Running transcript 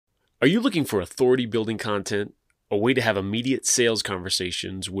Are you looking for authority building content, a way to have immediate sales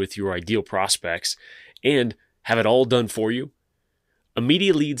conversations with your ideal prospects, and have it all done for you? A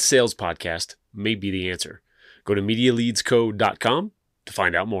Media Leads Sales Podcast may be the answer. Go to MediaLeadsCo.com to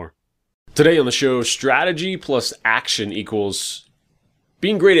find out more. Today on the show, strategy plus action equals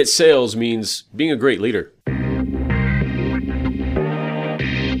being great at sales means being a great leader.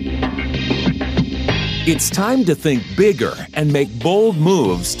 It's time to think bigger and make bold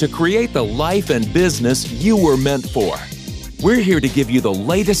moves to create the life and business you were meant for. We're here to give you the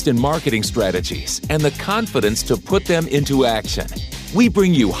latest in marketing strategies and the confidence to put them into action. We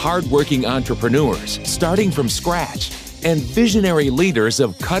bring you hardworking entrepreneurs starting from scratch and visionary leaders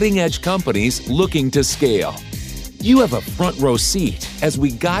of cutting-edge companies looking to scale. You have a front row seat as we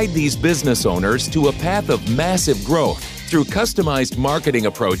guide these business owners to a path of massive growth through customized marketing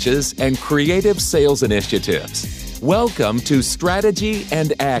approaches and creative sales initiatives. Welcome to Strategy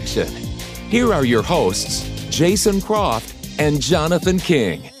and Action. Here are your hosts, Jason Croft and Jonathan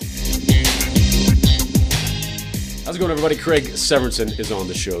King. How's it going, everybody? Craig Severinsen is on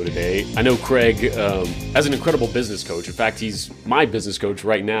the show today. I know Craig as an incredible business coach. In fact, he's my business coach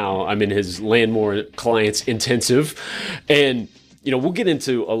right now. I'm in his Landmore Clients Intensive. And we'll get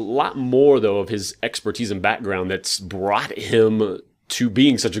into a lot more, though, of his expertise and background that's brought him to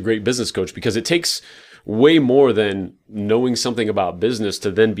being such a great business coach, because it takes way more than knowing something about business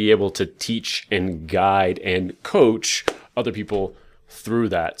to then be able to teach and guide and coach other people through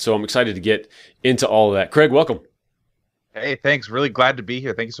that. So I'm excited to get into all of that. Craig, welcome. Hey, thanks. Really glad to be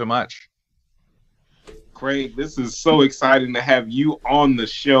here. Thank you so much. Craig, this is so exciting to have you on the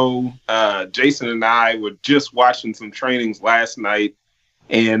show. Jason and I were just watching some trainings last night,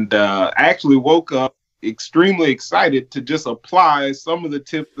 and I actually woke up extremely excited to just apply some of the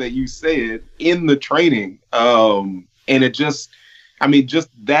tips that you said in the training. And it just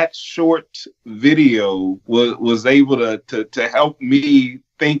that short video was able to help me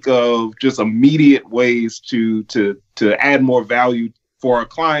think of just immediate ways to add more value for our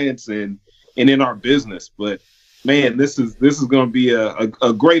clients and in our business. But man, this is going to be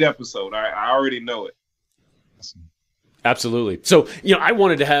a great episode. I already know it. Absolutely. So, I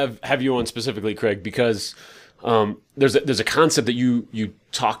wanted to have you on specifically, Craig, because there's a concept that you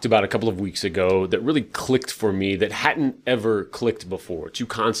talked about a couple of weeks ago that really clicked for me, that hadn't ever clicked before. Two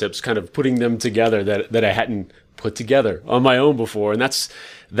concepts, kind of putting them together that I hadn't put together on my own before. And that's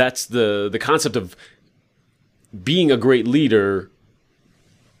the concept of being a great leader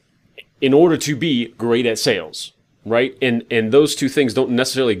in order to be great at sales, right? And those two things don't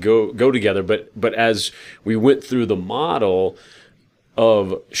necessarily go together, but as we went through the model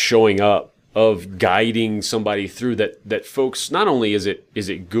of showing up, of guiding somebody through that folks, not only is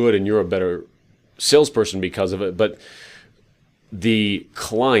it good and you're a better salesperson because of it, but the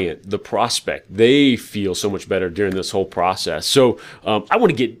client, the prospect, they feel so much better during this whole process. So I want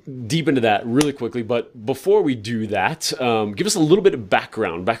to get deep into that really quickly. But before we do that, give us a little bit of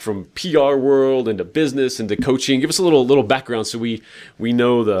background, back from PR world into business, into coaching. Give us a little background so we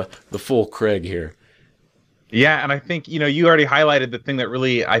know the full Craig here. Yeah, and I think, you already highlighted the thing that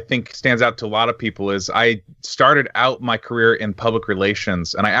really, I think, stands out to a lot of people is I started out my career in public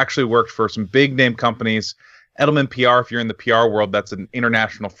relations, and I actually worked for some big name companies. Edelman PR, if you're in the PR world, that's an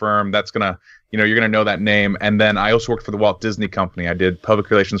international firm. That's going to, you're going to know that name. And then I also worked for the Walt Disney Company. I did public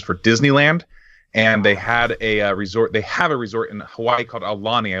relations for Disneyland, and they had a resort. They have a resort in Hawaii called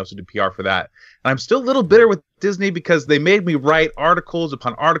Aulani. I also did PR for that. And I'm still a little bitter with Disney because they made me write articles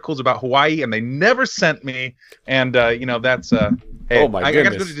upon articles about Hawaii, and they never sent me. And, that's hey, oh my I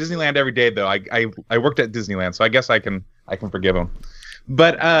got to go to Disneyland every day, though. I worked at Disneyland, so I guess I can forgive them.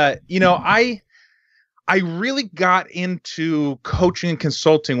 But, I really got into coaching and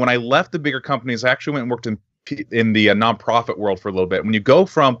consulting when I left the bigger companies. I actually went and worked in the nonprofit world for a little bit. When you go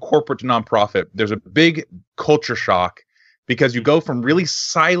from corporate to nonprofit, there's a big culture shock because you go from really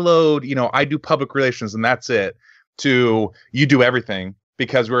siloed, I do public relations and that's it, to you do everything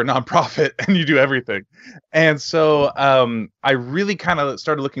because we're a nonprofit and you do everything. And so I really kind of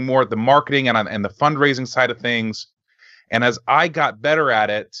started looking more at the marketing and the fundraising side of things. And as I got better at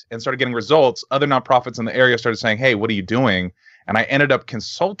it and started getting results, other nonprofits in the area started saying, hey, what are you doing? And I ended up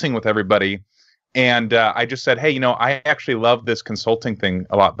consulting with everybody. And I just said, hey, I actually love this consulting thing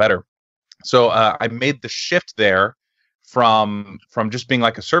a lot better. So I made the shift there from just being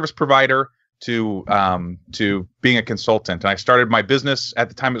like a service provider to being a consultant. And I started my business. At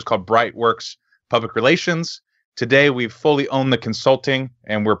the time, it was called Brightworks Public Relations. Today, we've fully owned the consulting,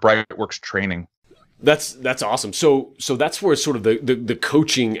 and we're Brightworks Training. That's awesome. So that's where sort of the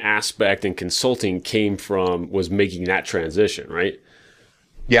coaching aspect and consulting came from, was making that transition, right?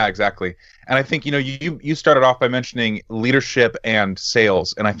 Yeah, exactly. And I think, you started off by mentioning leadership and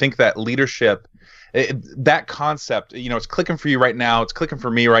sales. And I think that leadership, that concept, it's clicking for you right now. It's clicking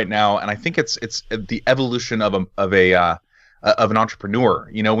for me right now. And I think it's the evolution of an entrepreneur.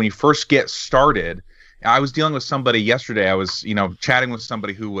 When you first get started, I was dealing with somebody yesterday. I was, chatting with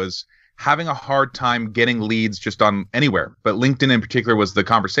somebody who was having a hard time getting leads just on anywhere, but LinkedIn in particular was the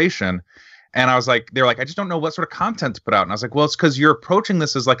conversation. And I was like, they're like, I just don't know what sort of content to put out. And I was like, well, it's because you're approaching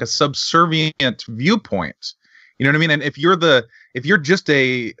this as like a subservient viewpoint. You know what I mean? And if you're just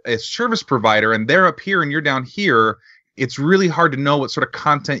a service provider and they're up here and you're down here, it's really hard to know what sort of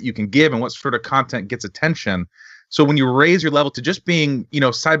content you can give and what sort of content gets attention. So when you raise your level to just being,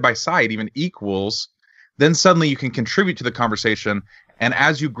 side by side, even equals, then suddenly you can contribute to the conversation. And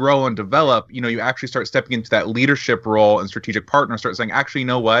as you grow and develop, you actually start stepping into that leadership role and strategic partner, start saying, actually, you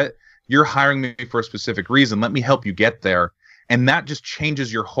know what? You're hiring me for a specific reason. Let me help you get there. And that just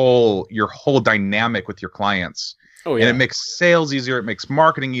changes your whole dynamic with your clients. Oh, yeah. And it makes sales easier. It makes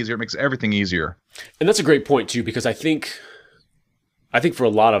marketing easier. It makes everything easier. And that's a great point too, because I think for a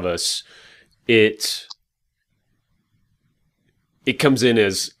lot of us, it comes in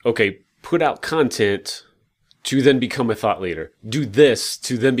as, okay, put out content to then become a thought leader. Do this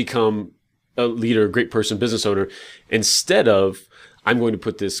to then become a leader, a great person, business owner, instead of, I'm going to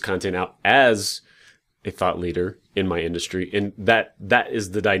put this content out as a thought leader in my industry. And that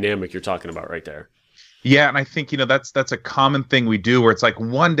is the dynamic you're talking about right there. Yeah, and I think, that's a common thing we do where it's like,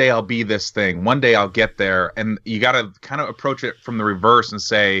 one day I'll be this thing, one day I'll get there. And you got to kind of approach it from the reverse and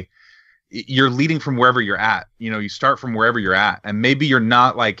say, you're leading from wherever you're at. You start from wherever you're at. And maybe you're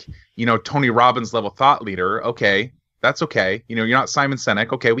not like, Tony Robbins level thought leader. Okay, that's okay. You're not Simon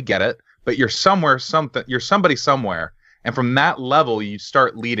Sinek. Okay, we get it. But you're you're somebody somewhere. And from that level, you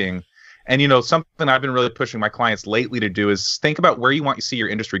start leading. And, something I've been really pushing my clients lately to do is think about where you want to see your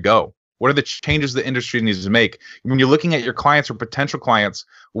industry go. What are the changes the industry needs to make? When you're looking at your clients or potential clients,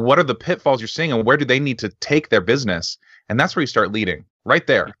 what are the pitfalls you're seeing and where do they need to take their business? And that's where you start leading right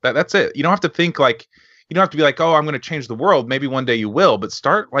there. That's it. You don't have to think like, you don't have to be like, oh, I'm going to change the world. Maybe one day you will, but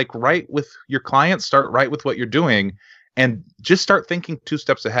start like right with your clients, start right with what you're doing, and just start thinking 2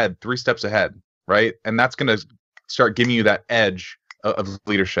 steps ahead, 3 steps ahead, right? And that's going to start giving you that edge of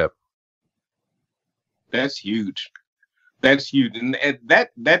leadership. That's huge. That's huge. And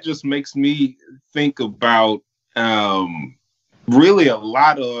that just makes me think about really a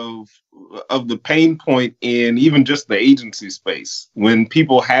lot of the pain point in even just the agency space when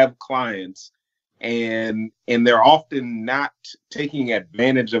people have clients and they're often not taking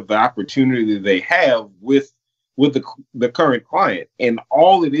advantage of the opportunity they have with the current client. And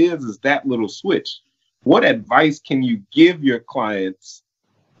all it is that little switch. What advice can you give your clients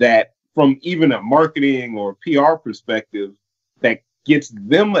that from even a marketing or PR perspective that gets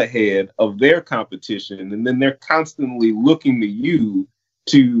them ahead of their competition, and then they're constantly looking to you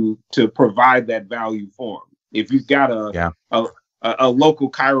to provide that value for them? If you've got a local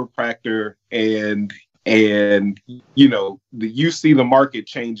chiropractor and you see the market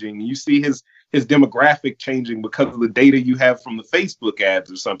changing, you see his demographic changing because of the data you have from the Facebook ads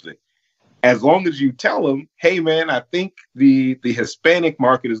or something. As long as you tell them, hey man, I think the Hispanic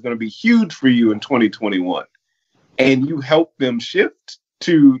market is going to be huge for you in 2021, and you help them shift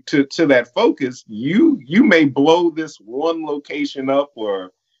to that focus, you may blow this one location up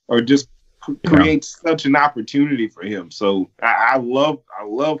or just create such an opportunity for him. So I love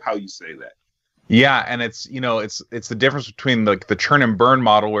how you say that. Yeah, and it's it's the difference between the churn and burn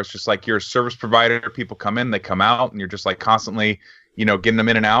model, where it's just like you're a service provider, people come in, they come out, and you're just like constantly getting them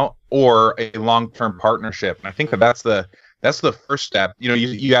in and out, or a long-term partnership. And I think that's the first step.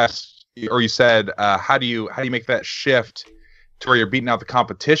 You asked, or you said, how do you make that shift to where you're beating out the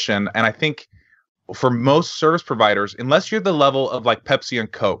competition? And I think for most service providers, unless you're the level of like Pepsi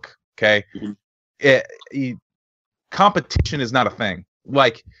and Coke, okay, competition is not a thing.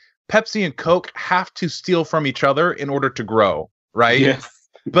 Like Pepsi and Coke have to steal from each other in order to grow, right? Yes.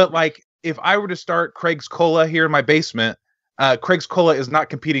 But like if I were to start Craig's Cola here in my basement, Craig's Cola is not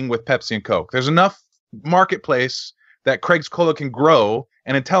competing with Pepsi and Coke. There's enough marketplace that Craig's Cola can grow.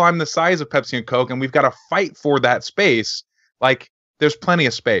 And until I'm the size of Pepsi and Coke and we've got to fight for that space, like there's plenty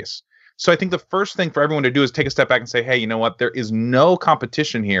of space. So I think the first thing for everyone to do is take a step back and say, hey, you know what? There is no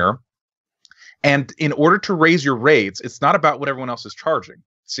competition here. And in order to raise your rates, it's not about what everyone else is charging.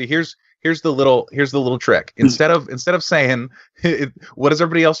 See, here's the little trick. Instead of saying what is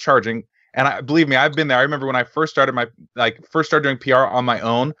everybody else charging, and believe me, I've been there. I remember when I first started doing PR on my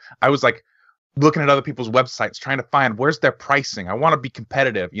own, I was like looking at other people's websites, trying to find where's their pricing. I want to be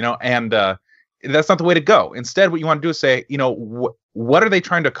competitive, and that's not the way to go. Instead, what you want to do is say, what are they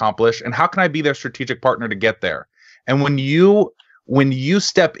trying to accomplish, and how can I be their strategic partner to get there? And when you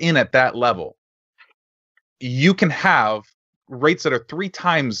step in at that level, you can have rates that are 3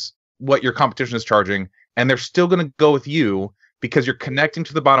 times what your competition is charging, and they're still going to go with you because you're connecting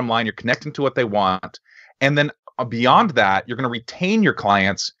to the bottom line, you're connecting to what they want. And then beyond that, you're going to retain your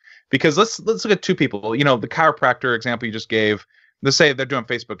clients, because let's look at 2 people. The chiropractor example you just gave, let's say they're doing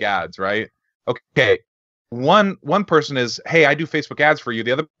Facebook ads, right? Okay. One person is, hey, I do Facebook ads for you.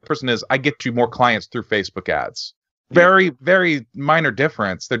 The other person is, I get you more clients through Facebook ads. Very, very minor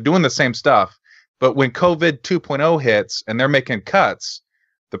difference. They're doing the same stuff. But when COVID 2.0 hits and they're making cuts,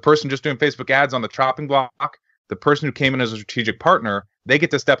 the person just doing Facebook ads on the chopping block, the person who came in as a strategic partner, they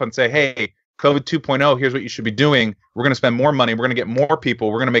get to step up and say, hey, COVID 2.0, here's what you should be doing. We're going to spend more money. We're going to get more people.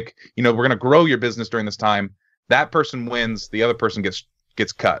 We're going to make, we're going to grow your business during this time. That person wins. The other person gets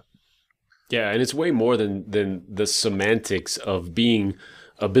cut. Yeah, and it's way more than the semantics of being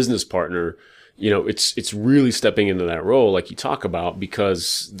a business partner. It's really stepping into that role like you talk about,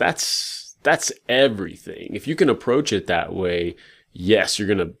 because that's everything. If you can approach it that way, yes, you're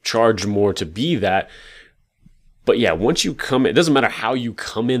going to charge more to be that. But yeah, once you come in, it doesn't matter how you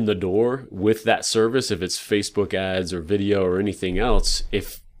come in the door with that service, if it's Facebook ads or video or anything else,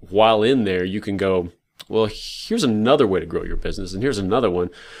 if while in there you can go, well, here's another way to grow your business, and here's another one.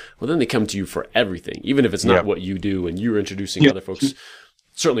 Well, then they come to you for everything, even if it's not what you do, and you're introducing other folks.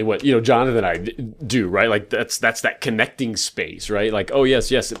 Certainly what, Jonathan and I do, right? Like that's that connecting space, right? Like, oh,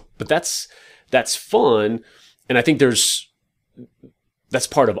 yes. But that's fun. And I think that's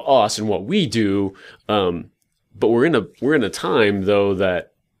part of us and what we do. But we're in a time, though,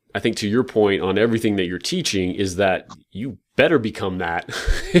 that I think, to your point on everything that you're teaching, is that you better become that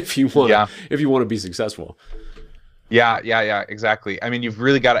if you want to be successful. Yeah, exactly. I mean, you've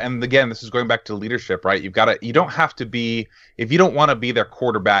really got to, and again, this is going back to leadership, right? You don't have to be, if you don't want to be their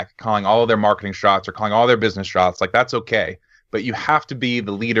quarterback, calling all of their marketing shots or calling all their business shots, like, that's okay. But you have to be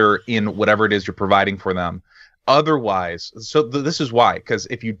the leader in whatever it is you're providing for them. Otherwise, this is why, because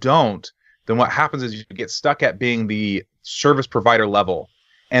if you don't, then what happens is you get stuck at being the service provider level.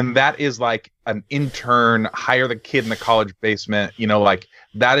 And that is like an intern, hire the kid in the college basement, like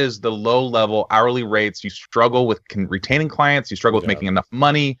that is the low level hourly rates. You struggle with retaining clients. You struggle with making enough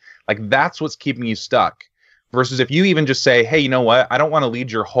money. Like, that's what's keeping you stuck. Versus if you even just say, hey, you know what? I don't want to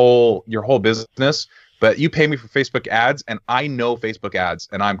lead your whole business, but you pay me for Facebook ads, and I know Facebook ads,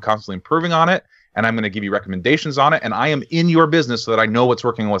 and I'm constantly improving on it, and I'm going to give you recommendations on it, and I am in your business so that I know what's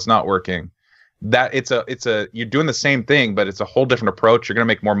working and what's not working. That you're doing the same thing, but it's a whole different approach. You're going to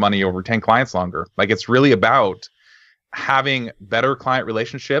make more money, you'll retain clients longer. Like, it's really about having better client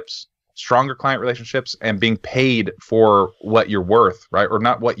relationships, stronger client relationships, and being paid for what you're worth, right? Or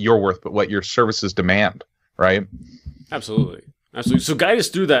not what you're worth, but what your services demand, right? Absolutely. So guide us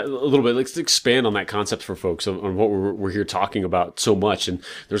through that a little bit. Let's expand on that concept for folks on what we're here talking about so much. And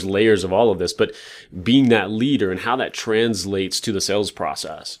there's layers of all of this, but being that leader and how that translates to the sales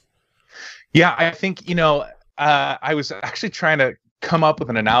process. Yeah, I think, I was actually trying to come up with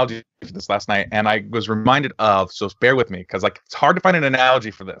an analogy for this last night, and I was reminded of, so bear with me, because it's hard to find an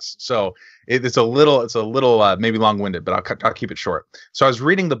analogy for this. So it's a little maybe long-winded, but I'll keep it short. So I was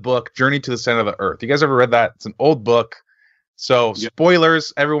reading the book Journey to the Center of the Earth. You guys ever read that? It's an old book. So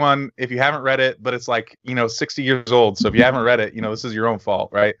spoilers, everyone, if you haven't read it, but it's 60 years old. So if you haven't read it, this is your own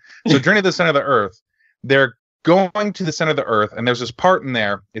fault, right? So Journey to the Center of the Earth, they're going to the center of the earth, and there's this part in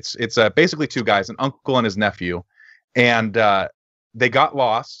there. It's basically 2 guys, an uncle and his nephew, and they got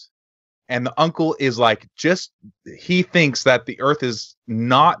lost. And the uncle is he thinks that the earth is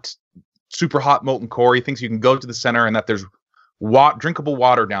not super hot molten core. He thinks you can go to the center and that there's drinkable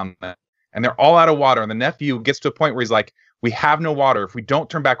water down there, and they're all out of water. And the nephew gets to a point where he's like, we have no water. If we don't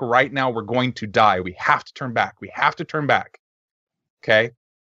turn back right now, we're going to die. We have to turn back. Okay.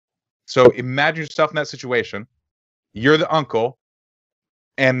 So imagine yourself in that situation. You're the uncle,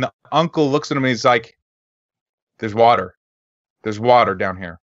 and the uncle looks at him and he's like, there's water. There's water down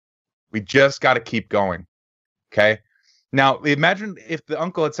here. We just got to keep going. Okay. Now imagine if the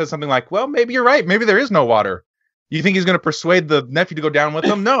uncle had said something like, well, maybe you're right. Maybe there is no water. You think he's going to persuade the nephew to go down with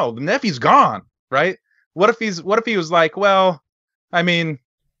him? No, the nephew's gone. Right. What if he was like, well, I mean,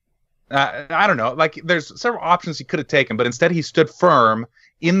 I don't know. Like, there's several options he could have taken, but instead he stood firm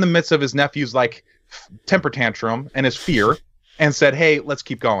in the midst of his nephew's temper tantrum and his fear, and said, hey, let's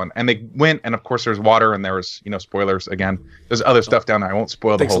keep going. And they went, and of course there's water, and there was, spoilers again. There's other stuff down there. I won't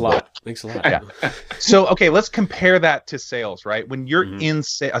spoil the whole book. Thanks a lot. Yeah. So, okay, let's compare that to sales, right? When you're in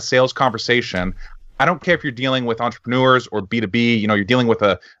a sales conversation, I don't care if you're dealing with entrepreneurs or B2B, you know, you're dealing with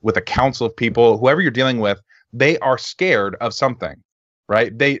a council of people, whoever you're dealing with, they are scared of something,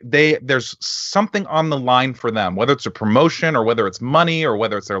 right? There's something on the line for them, whether it's a promotion or whether it's money or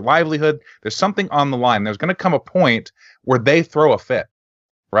whether it's their livelihood. There's something on the line. There's going to come a point where they throw a fit,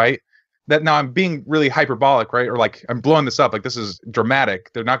 right? That now I'm being really hyperbolic, right? Or like I'm blowing this up, like this is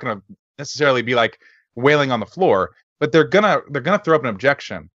dramatic. They're not going to necessarily be like wailing on the floor, but they're gonna throw up an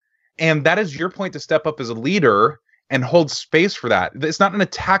objection. And that is your point to step up as a leader and hold space for that. It's not an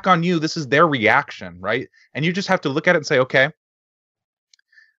attack on you. This is their reaction, right? And you just have to look at it and say, okay,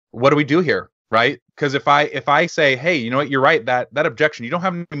 what do we do here, right? Because if I say, hey, you know what, you're right, that objection, you don't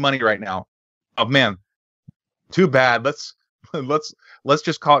have any money right now. Oh man, too bad. Let's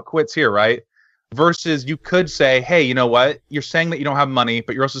just call it quits here, right? Versus you could say, hey, you know what, you're saying that you don't have money,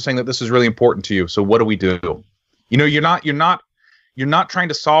 but you're also saying that this is really important to you. So what do we do? You know, you're not trying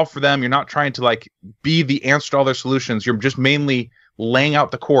to solve for them. You're not trying to like be the answer to all their solutions. You're just mainly laying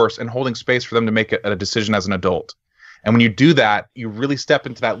out the course and holding space for them to make a decision as an adult. And when you do that, you really step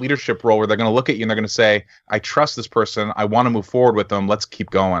into that leadership role where they're going to look at you and they're going to say, I trust this person. I want to move forward with them. Let's keep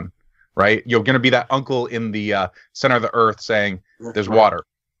going, right? You're going to be that uncle in the center of the earth saying, there's water.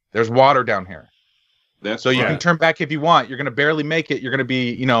 There's water down here. So you can turn back if you want. You're going to barely make it. You're going to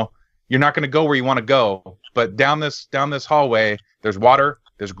be, you know, you're not going to go where you want to go. But down this hallway, there's water,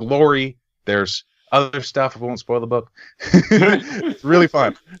 there's glory, there's other stuff. I won't spoil the book. It's really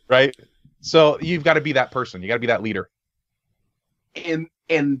fun, right? So you've got to be that person. You got to be that leader. And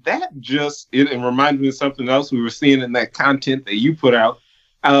that just it reminded me of something else we were seeing in that content that you put out.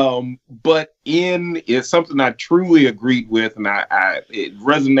 But it's something I truly agreed with, and it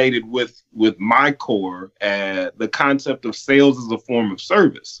resonated with my core. The concept of sales as a form of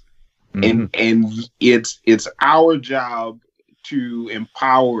service. Mm-hmm. And it's our job to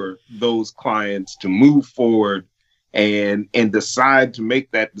empower those clients to move forward and decide to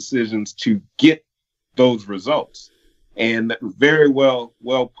make that decisions to get those results. And very well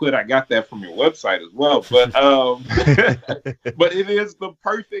put. I got that from your website as well. But but it is the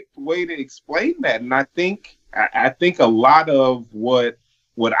perfect way to explain that. And I think a lot of what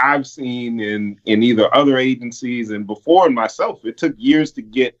I've seen in either other agencies and before in myself, it took years to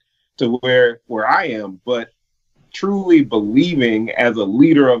get to where I am, but truly believing as a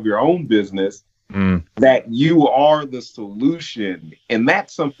leader of your own business that you are the solution, and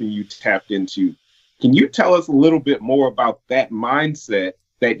that's something you tapped into. Can you tell us a little bit more about that mindset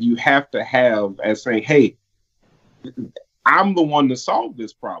that you have to have as saying, hey, I'm the one to solve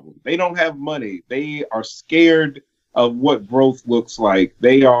this problem. They don't have money. They are scared of what growth looks like.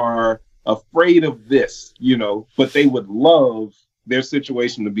 They are afraid of this, you know, but they would love their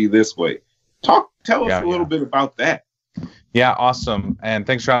situation to be this way. Tell us a little bit about that. Yeah, awesome. And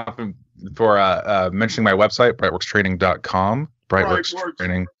thanks, Jonathan, for mentioning my website, brightworkstraining.com.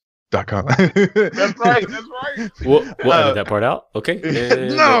 Brightworkstraining.com. That's right. We'll edit that part out. Okay.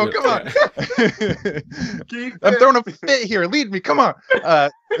 No, come on. I'm throwing a fit here. Lead me. Come on.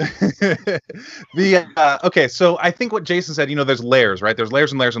 Okay. So I think what Jason said, you know, there's layers, right? There's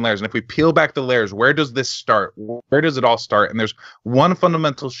layers and layers and layers. And if we peel back the layers, where does this start? Where does it all start? And there's one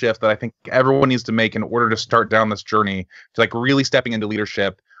fundamental shift that I think everyone needs to make in order to start down this journey to like really stepping into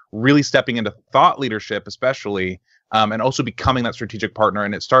leadership, really stepping into thought leadership, especially. And also becoming that strategic partner.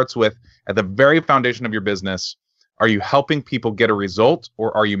 And it starts with, at the very foundation of your business, are you helping people get a result,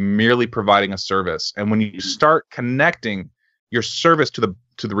 or are you merely providing a service? And when you start connecting your service to the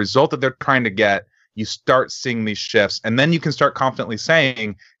result that they're trying to get, you start seeing these shifts. And then you can start confidently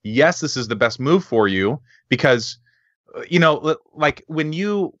saying, yes, this is the best move for you. Because, you know, like when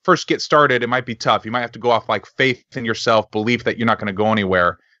you first get started, it might be tough. You might have to go off like faith in yourself, belief that you're not going to go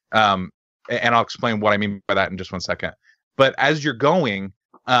anywhere. And I'll explain what I mean by that in just one second. But as you're going,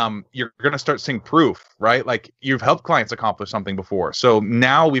 you're going to start seeing proof, right? Like you've helped clients accomplish something before. So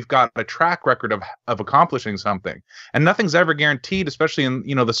now we've got a track record of accomplishing something. And nothing's ever guaranteed, especially in,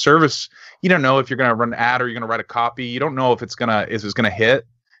 you know, the service. You don't know if you're going to run an ad or you're going to write a copy. You don't know if it's going to hit,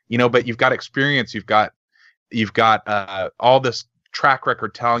 you know, but you've got experience. You've got all this track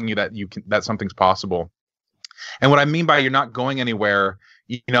record telling you that something's possible. And what I mean by you're not going anywhere,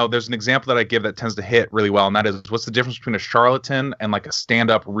 you know, there's an example that I give that tends to hit really well, and that is, what's the difference between a charlatan and like a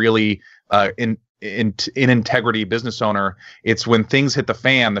stand-up, really in integrity business owner? It's when things hit the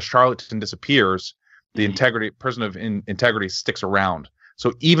fan, the charlatan disappears, the person of integrity sticks around.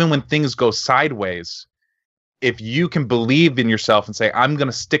 So even when things go sideways, if you can believe in yourself and say, I'm going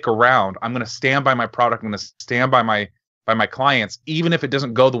to stick around, I'm going to stand by my product, I'm going to stand by my clients, even if it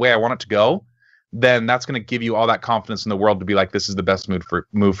doesn't go the way I want it to go, then that's going to give you all that confidence in the world to be like, this is the best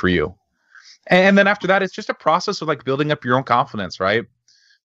move for you. And then after that, it's just a process of like building up your own confidence, right?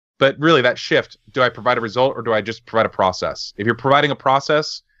 But really, that shift, do I provide a result or do I just provide a process? If you're providing a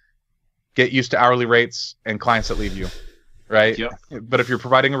process, get used to hourly rates and clients that leave you, right? Yep. But if you're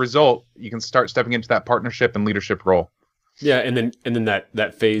providing a result, you can start stepping into that partnership and leadership role. Yeah, and then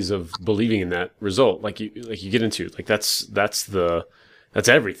that phase of believing in that result, like you get into, like that's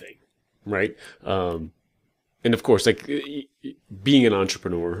everything, right? And of course, like being an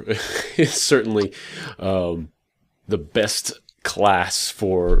entrepreneur is certainly the best class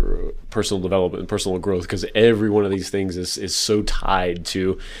for personal development and personal growth, because every one of these things is so tied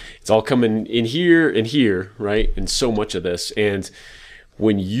to, it's all coming in here and here, right? And so much of this, and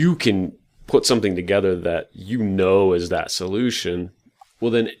when you can put something together that you know is that solution,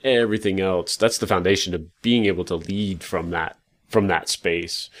 well, then everything else, that's the foundation of being able to lead from that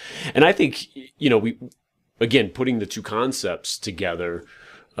space. And I think, we, again, putting the two concepts together,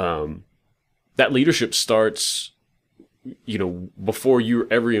 that leadership starts, before you're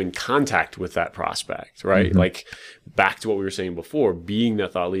ever in contact with that prospect, right? Mm-hmm. Like back to what we were saying before, being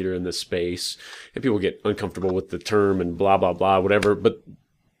that thought leader in this space, and people get uncomfortable with the term and blah, blah, blah, whatever, but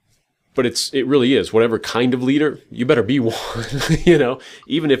it really is whatever kind of leader, you better be one,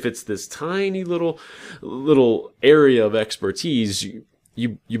 even if it's this tiny little area of expertise,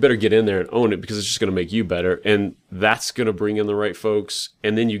 you better get in there and own it, because it's just going to make you better. And that's going to bring in the right folks.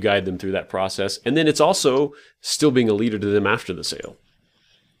 And then you guide them through that process. And then it's also still being a leader to them after the sale.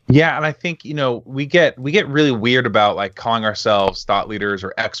 Yeah. And I think, we get really weird about like calling ourselves thought leaders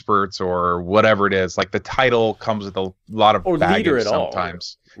or experts or whatever it is. Like the title comes with a lot of baggage leader at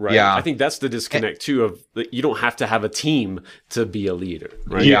sometimes. All, right. Yeah. I think that's the disconnect too, of that you don't have to have a team to be a leader.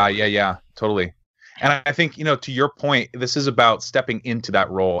 Right. Yeah. Totally. And I think, to your point, this is about stepping into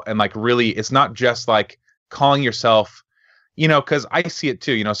that role. And like, really, it's not just like calling yourself, because I see it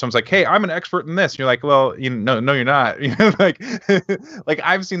too, someone's like, hey, I'm an expert in this. And you're like, well, no, you're not. Like, like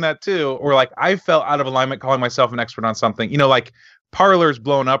I've seen that too. Or like I felt out of alignment calling myself an expert on something, like Parler's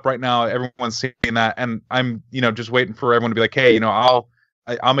blown up right now. Everyone's seeing that. And I'm, just waiting for everyone to be like, hey, I'll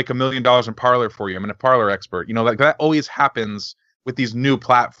make $1 million in Parler for you. I'm a Parler expert. Like that always happens with these new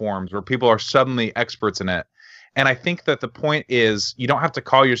platforms where people are suddenly experts in it. And I think that the point is, you don't have to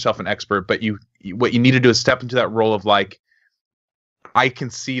call yourself an expert, but what you need to do is step into that role of like, I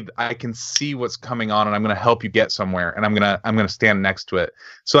can see what's coming on, and I'm going to help you get somewhere, and I'm going to stand next to it.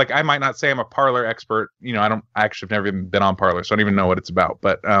 So like, I might not say I'm a Parler expert. I actually have never even been on Parler, so I don't even know what it's about,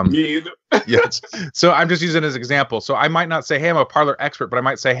 but me either. Yes. So I'm just using it as an example. So I might not say, hey, I'm a Parler expert, but I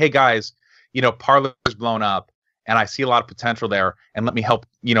might say, hey guys, Parler's blown up, and I see a lot of potential there, and let me help.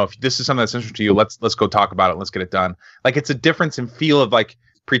 If this is something that's interesting to you, let's go talk about it. Let's get it done. Like, it's a difference in feel of like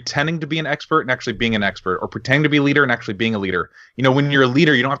pretending to be an expert and actually being an expert, or pretending to be a leader and actually being a leader. When you're a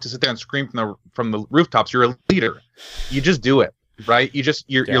leader, you don't have to sit there and scream from the rooftops. You're a leader. You just do it, right?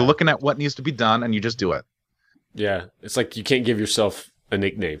 You're looking at what needs to be done, and you just do it. Yeah, it's like you can't give yourself a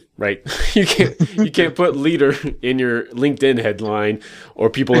nickname, right? You can't put leader in your LinkedIn headline, or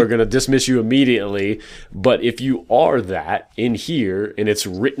people are going to dismiss you immediately. But if you are that in here, and it's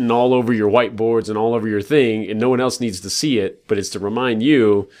written all over your whiteboards and all over your thing, and no one else needs to see it, but it's to remind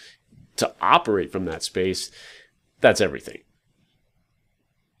you to operate from that space, that's everything.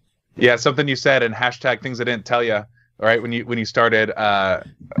 Yeah, something you said in hashtag things I didn't tell you. All right, when you started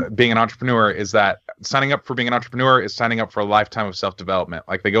being an entrepreneur, is that signing up for being an entrepreneur is signing up for a lifetime of self-development.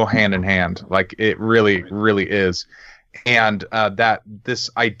 Like, they go hand in hand. Like, it really, really is. And that this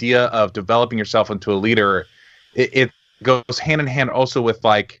idea of developing yourself into a leader, it goes hand in hand also with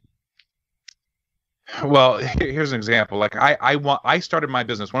like, well, here's an example. Like I started my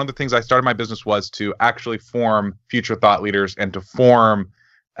business. One of the things I started my business was to actually form future thought leaders and to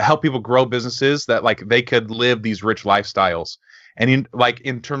help people grow businesses that like they could live these rich lifestyles. And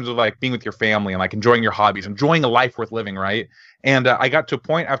in terms of like being with your family and like enjoying your hobbies, enjoying a life worth living, right? And I got to a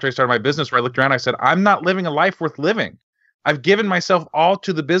point after I started my business where I looked around, I said, I'm not living a life worth living. I've given myself all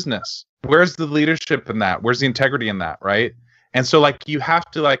to the business. Where's the leadership in that? Where's the integrity in that, right? And so like you have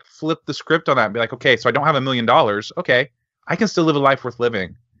to like flip the script on that and be like, okay, so I don't have $1 million. Okay, I can still live a life worth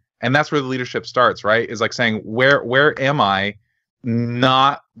living. And that's where the leadership starts, right? Is like saying, where am I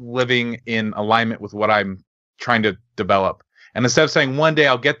not living in alignment with what I'm trying to develop? And instead of saying one day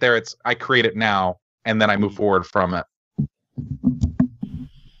I'll get there, I create it now, and then I move forward from it.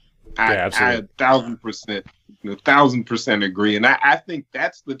 I 1,000% agree. And I think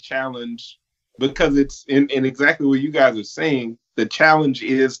that's the challenge, because it's in exactly what you guys are saying. The challenge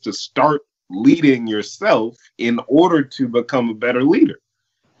is to start leading yourself in order to become a better leader,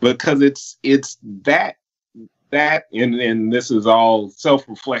 because it's that that, and this is all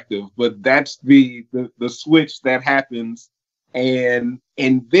self-reflective, but that's the switch that happens, and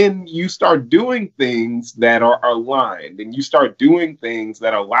then you start doing things that are aligned, and you start doing things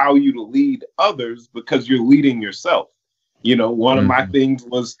that allow you to lead others because you're leading yourself. You know, one of my things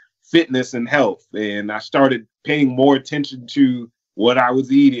was fitness and health, and I started paying more attention to what I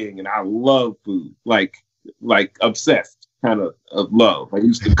was eating, and I love food, like obsessed kind of love. I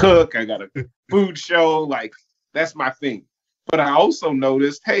used to cook. I got a food show, like that's my thing. But I also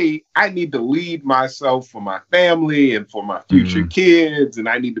noticed, hey, I need to lead myself for my family and for my future kids, and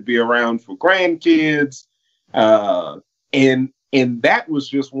I need to be around for grandkids. And that was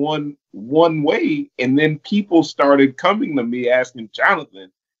just one way. And then people started coming to me asking,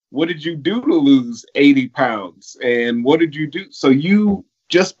 Jonathan, what did you do to lose 80 pounds? And what did you do? So you,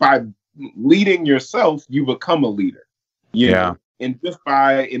 just by leading yourself, you become a leader. You know? And just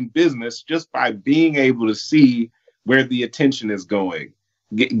by, in business, just by being able to see where the attention is going.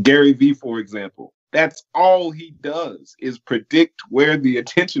 Gary Vee, for example, that's all he does is predict where the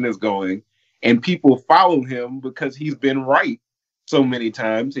attention is going. And people follow him because he's been right so many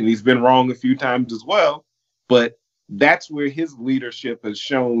times, and he's been wrong a few times as well. But that's where his leadership has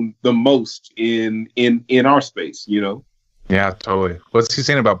shown the most in our space, you know? Yeah, totally. What's he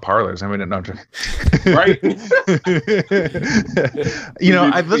saying about parlors? I mean, no, right? You know,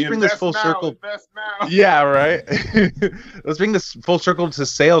 let's bring this full circle. Yeah, right. Let's bring this full circle to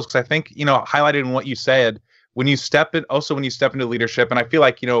sales, because I think, you know, highlighted in what you said, when you step into leadership, and I feel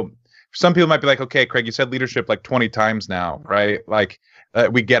like, you know, some people might be like, okay, Craig, you said leadership like 20 times now, right? Like,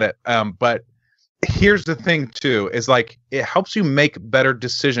 we get it. But here's the thing too, is like, it helps you make better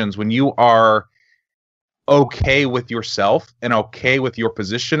decisions when you are okay with yourself and okay with your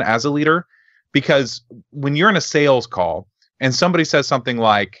position as a leader. Because when you're in a sales call and somebody says something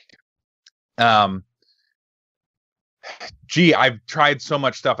like, gee, I've tried so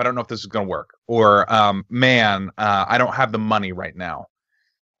much stuff, I don't know if this is going to work. Or, man, I don't have the money right now.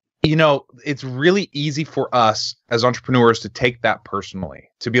 You know, it's really easy for us as entrepreneurs to take that personally,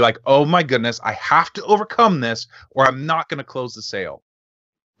 to be like, oh my goodness, I have to overcome this or I'm not going to close the sale.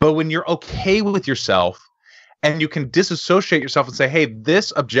 But when you're okay with yourself and you can disassociate yourself and say, hey,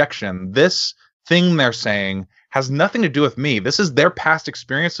 this objection, this thing they're saying has nothing to do with me. This is their past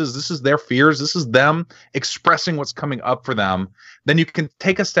experiences. This is their fears. This is them expressing what's coming up for them. Then you can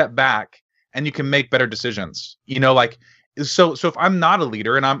take a step back and you can make better decisions. You know, like, so if I'm not a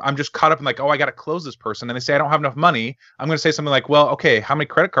leader and I'm just caught up in like, oh, I got to close this person, and they say I don't have enough money, I'm going to say something like, well, okay, how many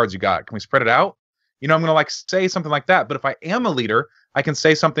credit cards you got? Can we spread it out? You know, I'm going to like say something like that. But if I am a leader, I can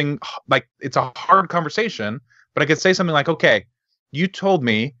say something like, it's a hard conversation, but I could say something like, okay, you told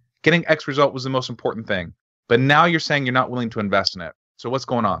me getting X result was the most important thing, but now you're saying you're not willing to invest in it. So what's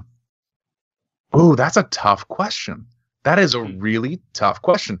going on? Oh, that's a tough question. That is a really tough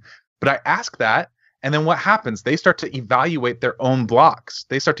question. But I ask that, and then what happens? They start to evaluate their own blocks.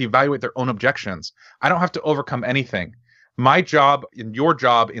 They start to evaluate their own objections. I don't have to overcome anything. My job and your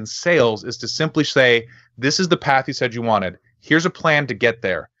job in sales is to simply say, this is the path you said you wanted. Here's a plan to get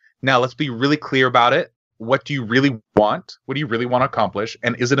there. Now let's be really clear about it. What do you really want? What do you really want to accomplish?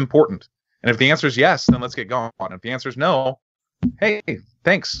 And is it important? And if the answer is yes, then let's get going. If the answer is no, hey,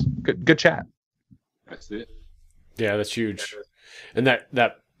 thanks. Good chat. That's it. Yeah, that's huge. And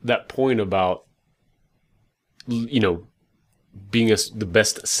that point about, you know, being the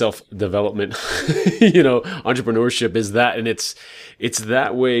best self-development, you know, entrepreneurship is that, and it's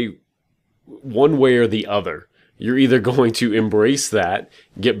that way, one way or the other. You're either going to embrace that,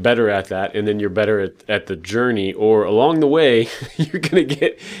 get better at that, and then you're better at the journey, or along the way, you're going to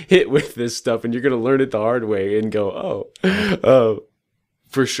get hit with this stuff and you're going to learn it the hard way and go, oh,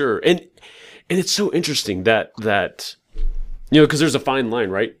 for sure. And it's so interesting that, you know, because there's a fine line,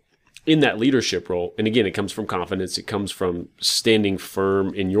 right? In that leadership role. And again, it comes from confidence. It comes from standing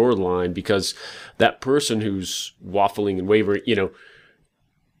firm in your line, because that person who's waffling and wavering, you know,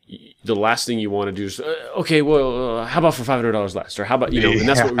 the last thing you want to do is, okay, well, how about for $500 less? Or how about, you know, and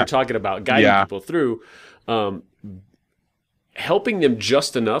that's what we were talking about, guiding people through, helping them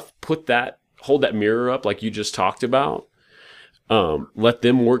just enough, hold that mirror up like you just talked about, let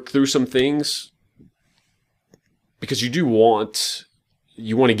them work through some things, because you want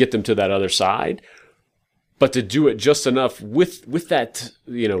to get them to that other side, but to do it just enough with that,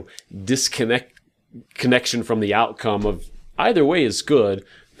 you know, connection from the outcome of either way is good.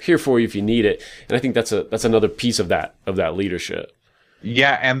 Here for you if you need it. And I think that's another piece of that leadership.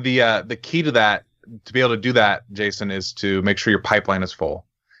 Yeah, and the key to that, to be able to do that, Jason, is to make sure your pipeline is full.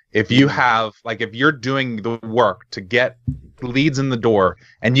 If you have, like, if you're doing the work to get leads in the door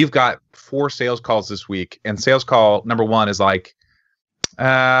and you've got 4 sales calls this week, and sales call number 1 is like,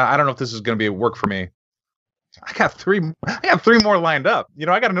 I don't know if this is going to be a work for me. I got 3 more lined up. You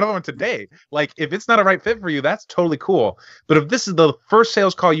know, I got another one today. Like, if it's not a right fit for you, that's totally cool. But if this is the first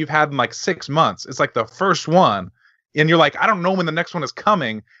sales call you've had in like 6 months, it's like the first one, and you're like, I don't know when the next one is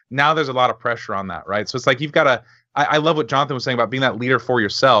coming. Now there's a lot of pressure on that, right? So it's like you've got to, I love what Jonathan was saying about being that leader for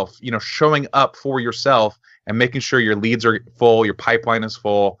yourself, you know, showing up for yourself and making sure your leads are full, your pipeline is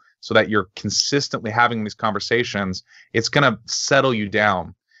full, so that you're consistently having these conversations. It's going to settle you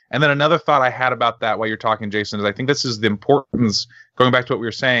down. And then another thought I had about that while you're talking, Jason, is I think this is the importance, going back to what we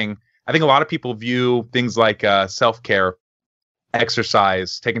were saying, I think a lot of people view things like self-care,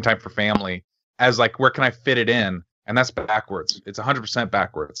 exercise, taking time for family as like, where can I fit it in? And that's backwards. It's 100%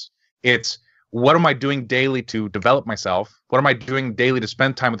 backwards. It's, what am I doing daily to develop myself? What am I doing daily to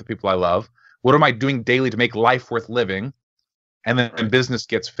spend time with the people I love? What am I doing daily to make life worth living? And then business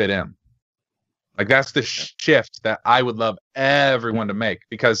gets fit in. Like, that's the shift that I would love everyone to make,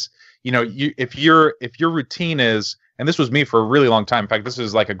 because, you know, if your routine is, and this was me for a really long time. In fact, this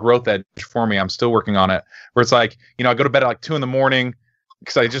is like a growth edge for me. I'm still working on it, where it's like, you know, I go to bed at like 2 a.m.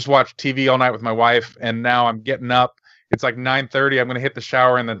 because I just watched TV all night with my wife, and now I'm getting up. It's like 9:30. I'm going to hit the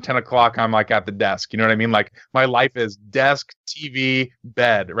shower, and then 10 o'clock, I'm like at the desk. You know what I mean? Like, my life is desk, TV,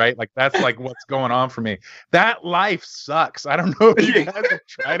 bed, right? Like, that's like what's going on for me. That life sucks. I don't know if you guys have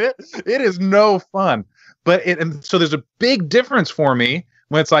tried it. It is no fun. But and so there's a big difference for me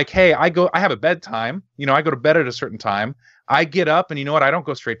when it's like, hey, I have a bedtime. You know, I go to bed at a certain time. I get up, and you know what? I don't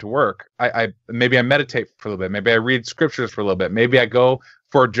go straight to work. Maybe I meditate for a little bit. Maybe I read scriptures for a little bit. Maybe I go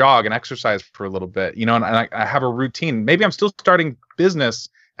for a jog and exercise for a little bit, you know, and I have a routine. Maybe I'm still starting business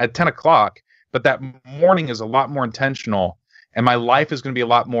at 10 o'clock, but that morning is a lot more intentional, and my life is going to be a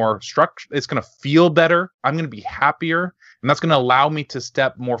lot more structured. It's going to feel better. I'm going to be happier, and that's going to allow me to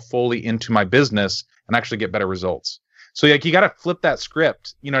step more fully into my business and actually get better results. So like, you got to flip that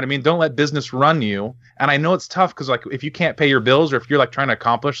script. You know what I mean? Don't let business run you. And I know it's tough, because like, if you can't pay your bills, or if you're like trying to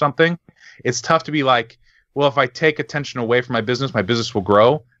accomplish something, it's tough to be like, well, if I take attention away from my business will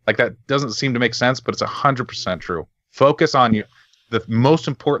grow. Like, that doesn't seem to make sense, but it's 100% true. Focus on the most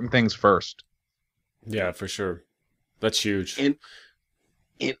important things first. Yeah, for sure. That's huge. And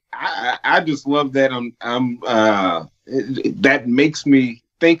I just love that. That makes me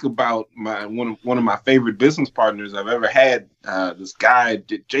think about one of my favorite business partners I've ever had. This guy,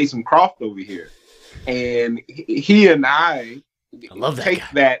 Jason Croft, over here, and he and I love that take guy.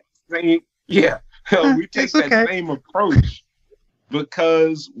 that same we take that same approach,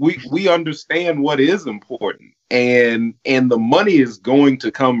 because we understand what is important, and the money is going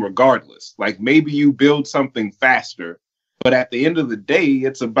to come regardless. Like, maybe you build something faster, but at the end of the day,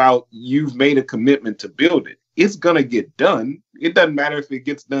 it's about, you've made a commitment to build it. It's going to get done. It doesn't matter if it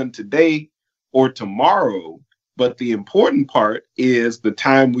gets done today or tomorrow, but the important part is the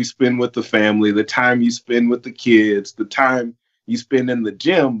time we spend with the family, the time you spend with the kids, the time you spend in the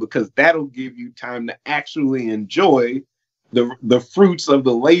gym, because that'll give you time to actually enjoy the fruits of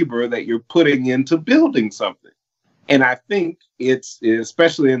the labor that you're putting into building something. And I think it's,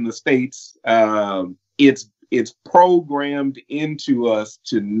 especially in the States, it's programmed into us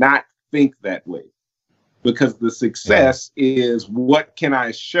to not think that way, because the success is, what can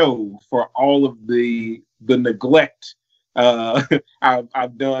I show for all of the neglect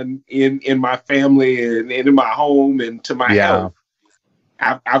I've done in my family and in my home and to my health.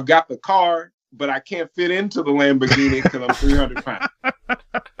 I've got the car, but I can't fit into the Lamborghini because I'm 300 pounds.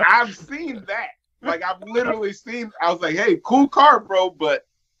 I've seen that. Like, I've literally seen, I was like, hey, cool car, bro, but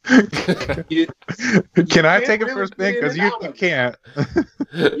can I take it for a spin? Because you can't.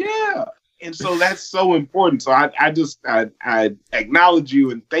 Yeah. And so that's so important. So I acknowledge you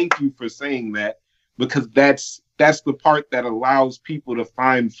and thank you for saying that, because that's the part that allows people to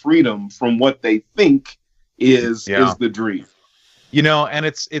find freedom from what they think is the dream. You know, and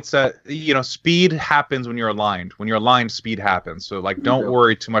it's speed happens when you're aligned. When you're aligned, speed happens. So like, don't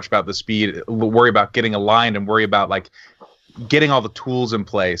worry too much about the speed. Worry about getting aligned, and worry about like getting all the tools in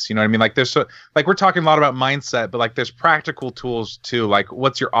place. You know what I mean? Like, we're talking a lot about mindset, but like, there's practical tools too. Like,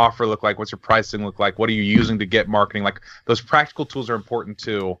 what's your offer look like? What's your pricing look like? What are you using to get marketing? Like, those practical tools are important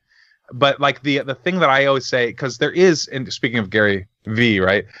too. But like, the thing that I always say, because there is, and speaking of Gary Vee,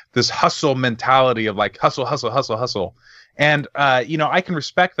 right, this hustle mentality of like, hustle. And, I can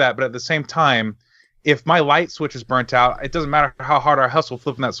respect that, but at the same time, if my light switch is burnt out, it doesn't matter how hard I hustle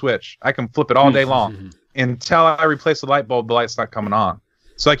flipping that switch. I can flip it all day long. Until I replace the light bulb, the light's not coming on.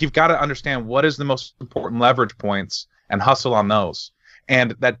 So like, you've got to understand what is the most important leverage points and hustle on those.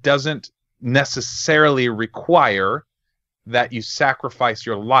 And that doesn't necessarily require that you sacrifice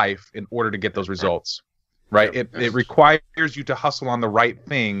your life in order to get those results, right? It requires you to hustle on the right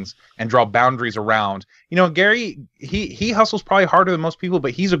things and draw boundaries around. You know, Gary, he hustles probably harder than most people,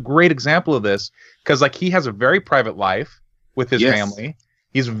 but he's a great example of this because, like, he has a very private life with his family.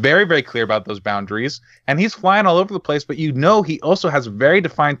 He's very, very clear about those boundaries, and he's flying all over the place. But you know, he also has very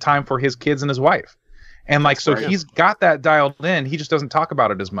defined time for his kids and his wife, and like, so he's got that dialed in. He just doesn't talk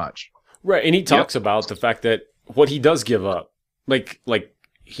about it as much, right? And he talks about the fact that what he does give up, like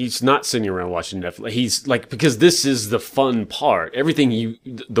he's not sitting around watching Netflix. He's like, because this is the fun part. Everything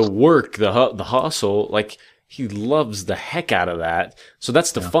the work, the hustle, like, he loves the heck out of that. So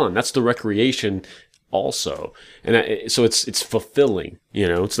that's the fun. That's the recreation also. And so it's fulfilling, you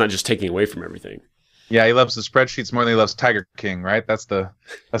know, it's not just taking away from everything. Yeah. He loves the spreadsheets more than he loves Tiger King, right? That's the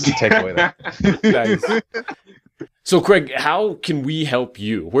takeaway there. Nice. So, Craig, how can we help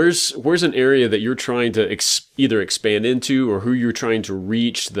you? Where's an area that you're trying to either expand into, or who you're trying to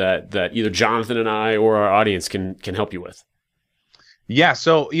reach that either Jonathan and I or our audience can help you with? Yeah,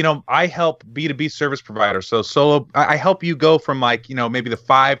 so, you know, I help B2B service providers. So I help you go from, like, you know, maybe the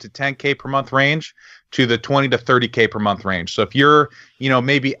 5 to 10K per month range to the 20 to 30K per month range. So if you're, you know,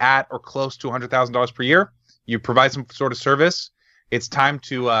 maybe at or close to $100,000 per year, you provide some sort of service. It's time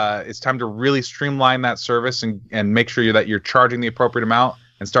to really streamline that service and make sure that you're charging the appropriate amount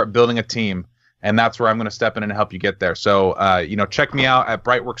and start building a team. And that's where I'm going to step in and help you get there. So, you know, check me out at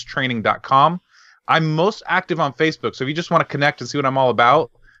brightworkstraining.com. I'm most active on Facebook. So if you just want to connect and see what I'm all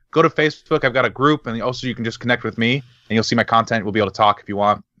about, go to Facebook. I've got a group, and also you can just connect with me and you'll see my content. We'll be able to talk if you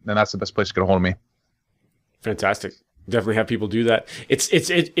want. And that's the best place to get a hold of me. Fantastic. Definitely have people do that. It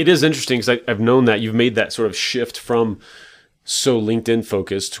is interesting because I've known that you've made that sort of shift from so LinkedIn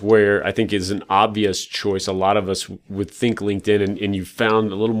focused, where I think is an obvious choice. A lot of us would think LinkedIn, and you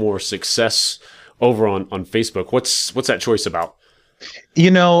found a little more success over on Facebook. What's that choice about? You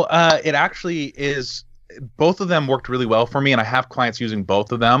know, it actually is. Both of them worked really well for me, and I have clients using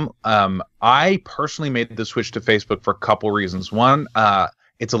both of them. I personally made the switch to Facebook for a couple reasons. One,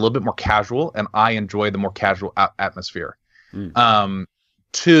 it's a little bit more casual, and I enjoy the more casual atmosphere.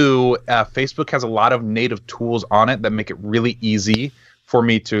 Two, Facebook has a lot of native tools on it that make it really easy for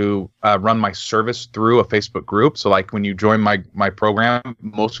me to run my service through a Facebook group. So, like, when you join my program,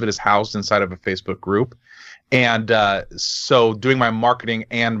 most of it is housed inside of a Facebook group. And so doing my marketing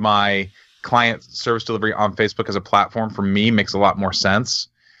and my client service delivery on Facebook as a platform for me makes a lot more sense.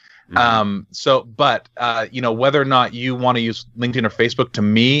 But you know, whether or not you want to use LinkedIn or Facebook, to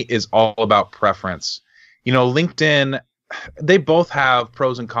me, is all about preference. You know, LinkedIn, they both have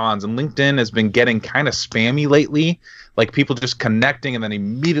pros and cons, and LinkedIn has been getting kind of spammy lately, like people just connecting and then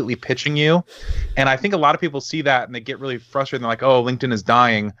immediately pitching you. And I think a lot of people see that and they get really frustrated. And they're like, oh, LinkedIn is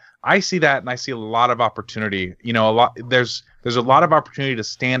dying. I see that, and I see a lot of opportunity. You know, there's a lot of opportunity to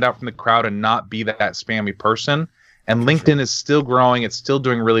stand out from the crowd and not be that spammy person. And LinkedIn is still growing. It's still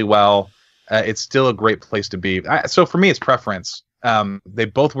doing really well. It's still a great place to be. So for me, it's preference. They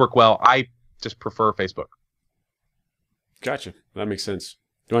both work well. I just prefer Facebook. Gotcha. That makes sense.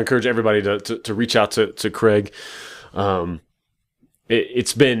 I encourage everybody to reach out to Craig.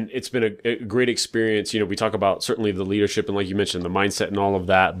 It's been a great experience. You know, we talk about certainly the leadership and, like you mentioned, the mindset and all of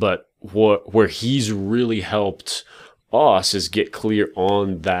that, but where he's really helped us is get clear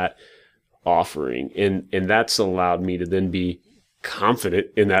on that offering. And that's allowed me to then be confident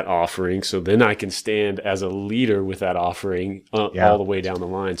in that offering. So then I can stand as a leader with that offering all the way down the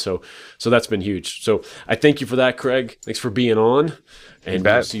line. So that's been huge. So I thank you for that, Craig. Thanks for being on, and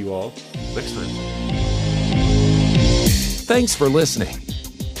we'll see you all next time. Thanks for listening.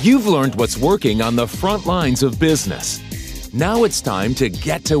 You've learned what's working on the front lines of business. Now it's time to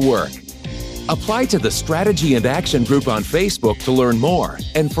get to work. Apply to the Strategy and Action group on Facebook to learn more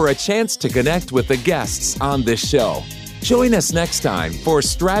and for a chance to connect with the guests on this show. Join us next time for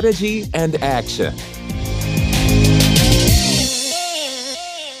Strategy and Action.